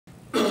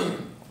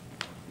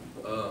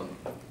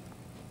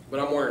But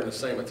I'm wearing the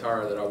same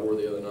attire that I wore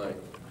the other night.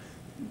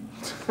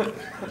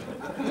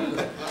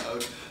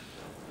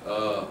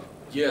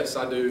 Yes,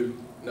 I do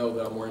know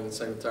that I'm wearing the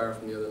same attire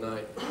from the other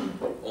night.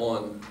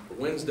 On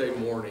Wednesday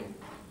morning,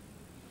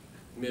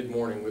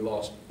 mid-morning, we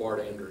lost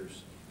Bart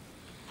Andrews.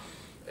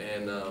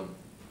 And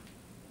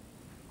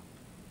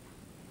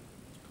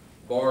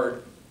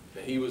Bart,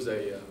 he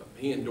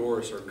and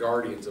Doris are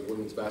guardians of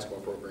women's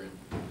basketball program.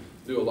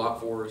 Do a lot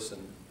for us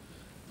and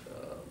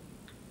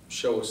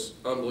show us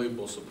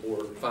unbelievable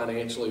support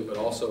financially, but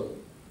also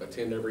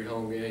attend every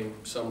home game,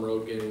 some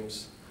road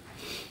games,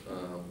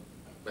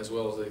 as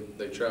well as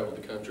they travel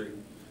the country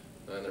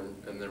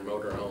in their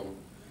motor home.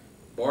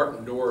 Bart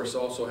and Doris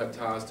also have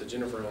ties to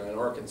Jennifer and I in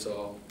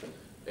Arkansas,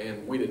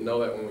 and we didn't know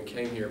that when we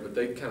came here, but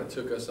they kind of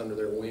took us under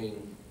their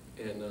wing.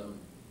 And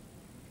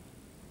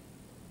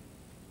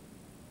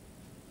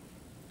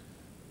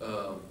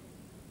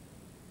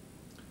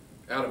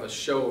out of a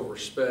show of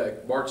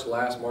respect, Bart's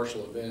last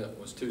Marshall event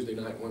was Tuesday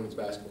night women's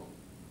basketball.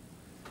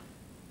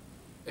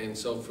 And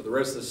so for the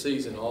rest of the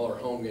season, all our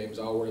home games,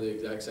 I'll wear the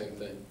exact same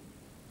thing.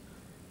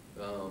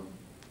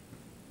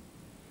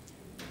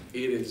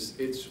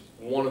 It's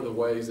one of the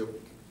ways that,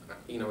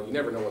 you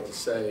never know what to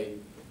say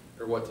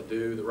or what to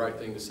do, the right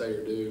thing to say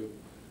or do.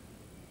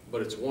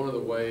 But it's one of the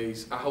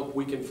ways, I hope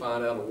we can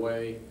find out a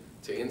way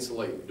to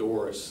insulate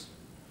Doris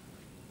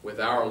with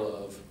our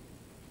love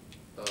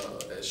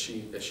as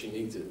she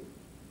needs it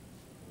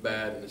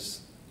bad in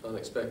this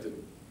unexpected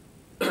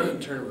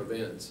turn of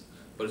events.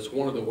 But it's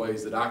one of the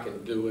ways that I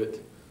can do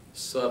it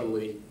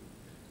subtly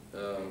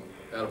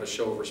out of a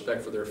show of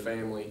respect for their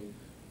family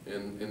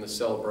and in the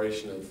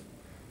celebration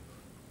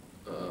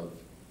of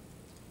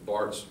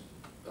Bart's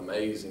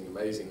amazing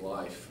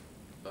life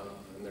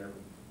and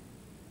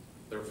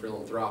their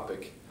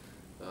philanthropic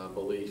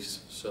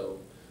beliefs. So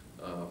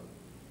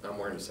I'm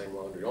wearing the same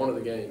laundry. On to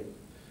the game.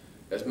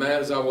 As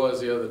mad as I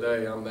was the other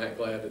day, I'm that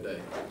glad today.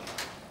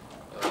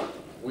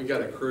 We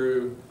got a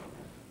crew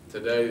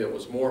today that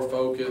was more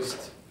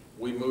focused.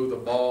 We moved the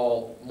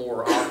ball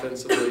more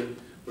offensively.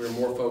 We were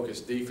more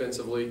focused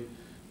defensively.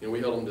 We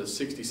held them to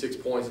 66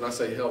 points, and I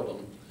say held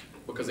them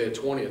because they had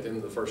 20 at the end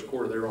of the first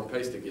quarter. They were on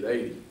pace to get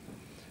 80.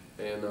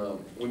 And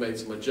we made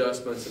some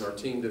adjustments, and our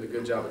team did a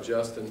good job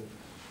adjusting.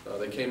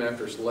 They came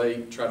after us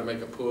late, tried to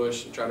make a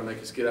push, and tried to make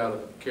us get out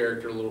of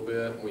character a little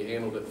bit, and we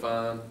handled it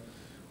fine.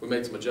 We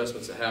made some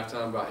adjustments at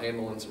halftime about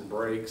handling some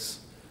breaks.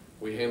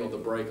 We handled the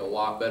break a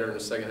lot better in the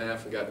second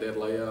half and got dead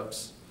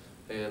layups.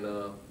 And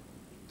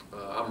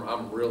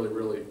I'm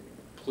really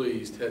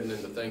pleased heading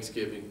into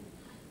Thanksgiving.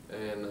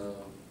 And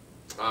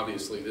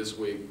obviously this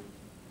week,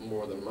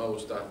 more than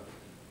most, I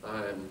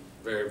am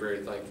very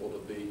thankful to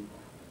be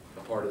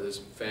a part of this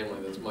family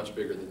that's much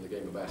bigger than the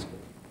game of basketball.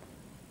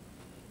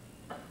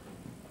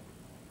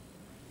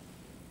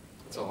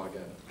 That's all I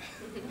got.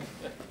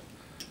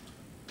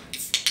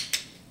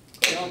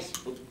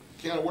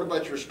 Keanu, what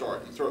about your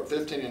start? You throw up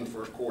 15 in the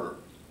first quarter.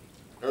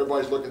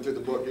 Everybody's looking through the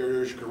book,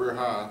 here's your career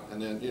high,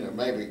 and then,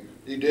 maybe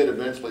you did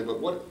eventually,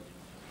 but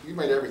you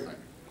made everything.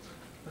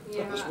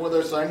 Yeah. It's one of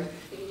those things?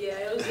 Yeah,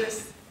 it was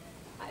just,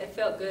 it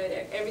felt good.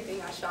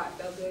 Everything I shot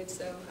felt good,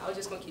 so I was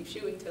just going to keep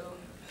shooting until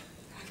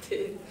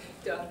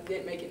I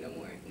didn't make it no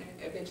more. And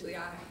eventually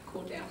I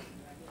cooled down.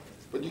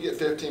 But you get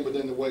 15, but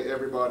then the way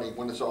everybody,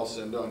 when it's all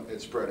said and done,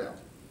 it's spread out.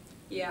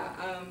 Yeah,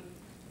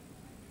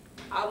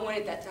 I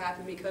wanted that to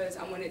happen because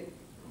I wanted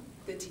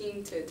the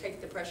team to take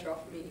the pressure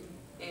off of me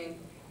and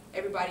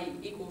everybody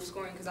equal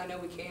scoring because I know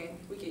we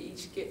could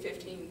each get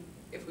 15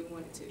 if we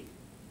wanted to.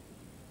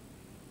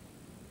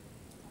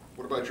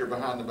 What about your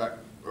behind the back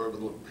or the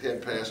little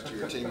head pass to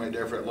your teammate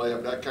there for that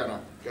layup? That kind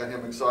of got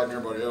him excited and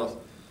everybody else.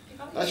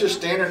 That's just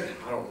standard.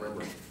 I don't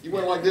remember. You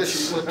went like this,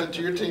 you flipped it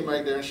to your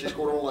teammate there and she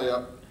scored on a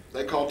layup.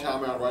 They called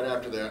timeout right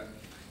after that.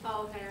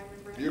 Oh, okay, I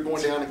remember. You're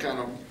going down and kind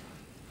of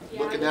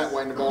looking that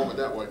way and the ball went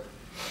that way.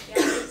 Yeah,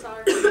 I just saw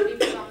her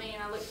defense on me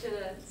and I looked to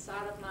the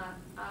side of my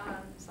eye and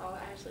saw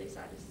Ashley, so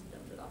I just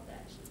dumped it off to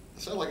Ashley.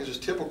 It sounds like it's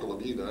just typical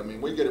of you though. I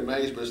mean, we get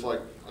amazed, but it's like,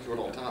 I do it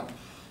all the time.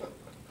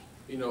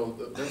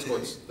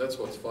 That's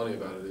what's funny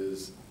about it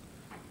is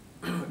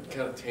kind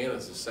of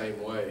Tana's the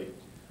same way.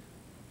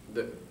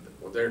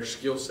 Their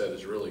skill set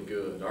is really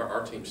good.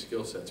 Our team's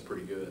skill set's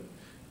pretty good.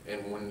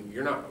 And when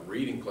you're not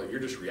reading play, you're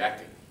just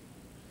reacting.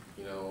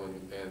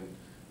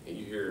 And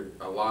you hear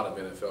a lot of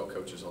NFL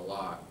coaches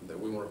that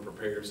we want to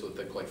prepare so that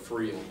they play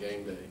free on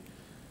game day.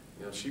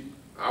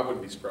 I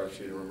wouldn't be surprised if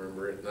she didn't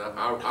remember it. And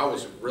I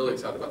was really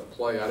excited about the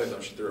play. I didn't know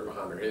she threw it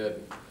behind her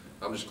head.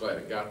 I'm just glad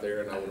it got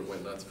there, and I would have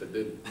went nuts if it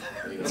didn't.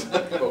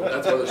 But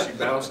that's whether she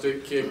bounced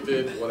it, kicked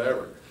it,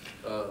 whatever.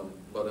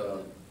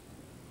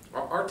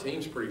 Our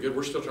team's pretty good.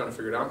 We're still trying to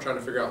figure it out. I'm trying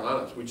to figure out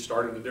lineups. We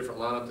started a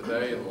different lineup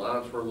today, and the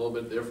lineups were a little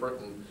bit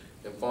different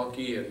and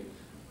funky. And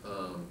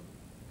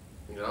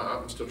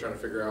I'm still trying to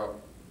figure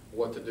out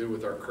what to do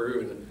with our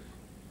crew. And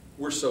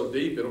we're so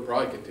deep, it'll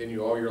probably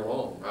continue all year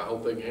long. I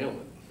hope they can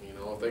handle it.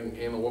 If they can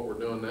handle what we're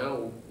doing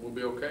now, we'll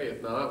be okay.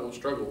 If not, we'll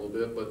struggle a little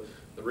bit. But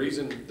the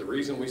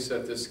reason we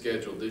set this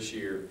schedule this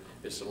year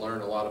is to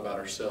learn a lot about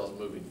ourselves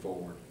moving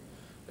forward.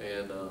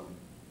 And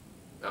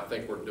I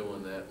think we're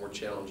doing that, we're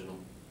challenging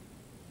them.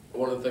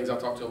 One of the things I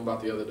talked to them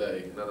about the other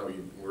day, and I know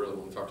you really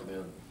want to talk to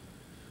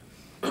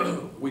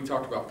them, we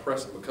talked about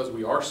pressing, because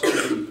we are so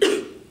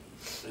deep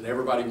and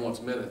everybody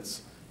wants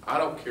minutes. I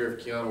don't care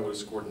if Kiana would have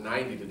scored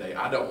 90 today,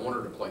 I don't want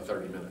her to play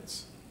 30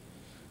 minutes.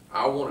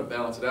 I want to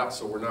balance it out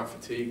so we're not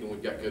fatigued and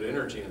we've got good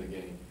energy in the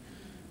game.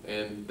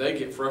 And they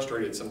get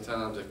frustrated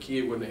sometimes if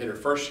Kia wouldn't have hit her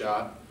first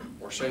shot,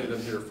 or Shayna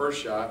doesn't hit her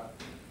first shot,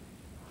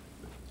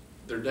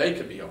 their day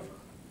could be over,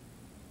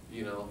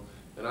 you know.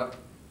 And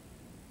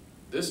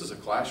this is a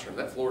classroom,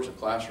 that floor is a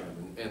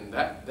classroom, and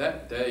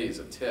that day is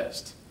a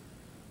test.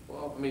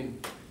 Well, I mean,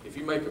 if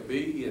you make a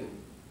B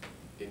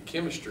in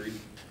chemistry,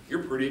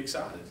 you're pretty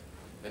excited.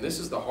 And this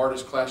is the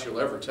hardest class you'll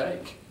ever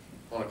take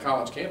on a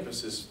college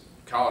campus, is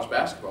college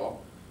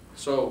basketball.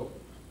 So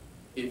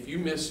if you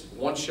miss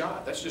one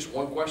shot, that's just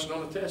one question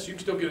on the test. You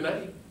can still get an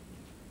A.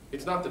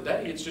 It's not the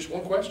day, it's just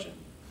one question.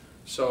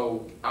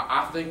 So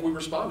I think we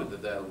responded to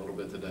that a little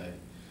bit today.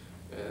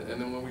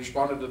 And then when we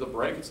responded to the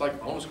break, it's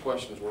like bonus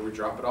questions where we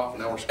drop it off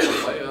and now we're scoring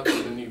layups,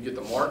 and then you get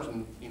the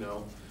margin, you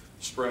know,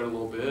 spread a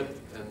little bit.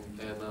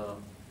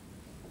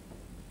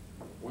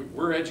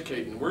 We're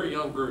educating, we're a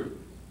young group,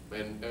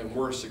 and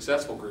we're a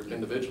successful group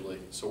individually,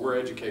 so we're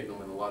educating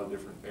them in a lot of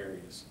different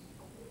areas.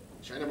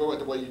 Shayna, what about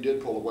the way you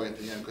did pull away at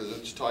the end? Because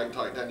it's tight,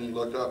 then you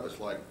look up, it's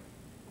like,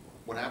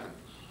 what happened?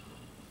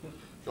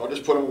 Y'all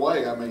just put them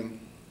away, I mean.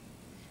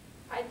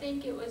 I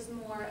think it was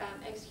more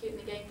executing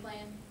the game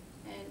plan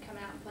and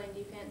coming out and playing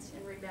defense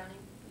and rebounding.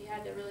 You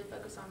had to really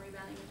focus on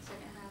rebounding in the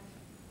second half.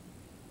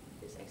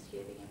 Just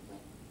execute the game plan.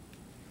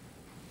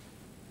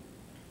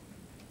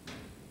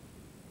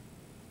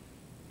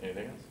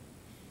 Anything else?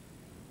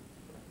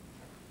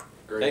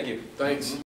 Great. Thank you. Thanks.